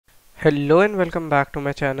Hello and welcome back to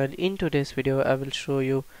my channel. In today's video I will show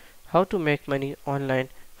you how to make money online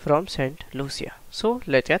from Saint Lucia. So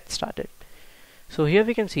let's get started. So here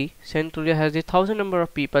we can see Saint Lucia has the 1,000 number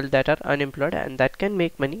of people that are unemployed and that can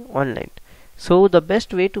make money online. So the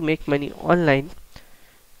best way to make money online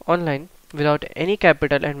without any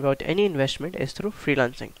capital and without any investment is through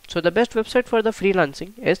freelancing. So the best website for the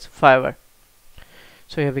freelancing is Fiverr.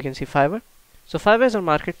 So here we can see Fiverr. So Fiverr is a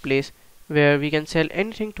marketplace where we can sell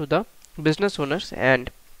anything to the business owners and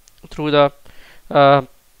through the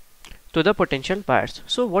to the potential buyers.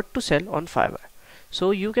 So what to sell on Fiverr?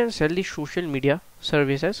 So you can sell the social media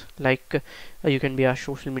services like you can be a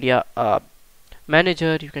social media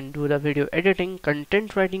manager, you can do the video editing,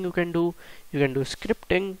 content writing, you can do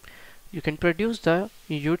scripting, you can produce the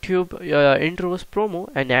YouTube intros, promo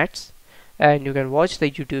and ads, and you can watch the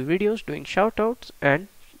YouTube videos doing shoutouts and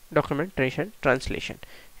documentation, translation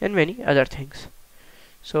and many other things.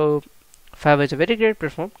 So Fiverr is a very great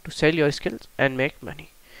platform to sell your skills and make money.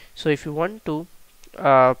 So if you want to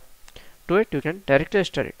do it, you can directly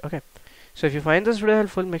start it. Okay, so if you find this video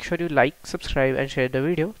helpful, make sure you like, subscribe and share the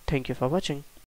video. Thank you for watching.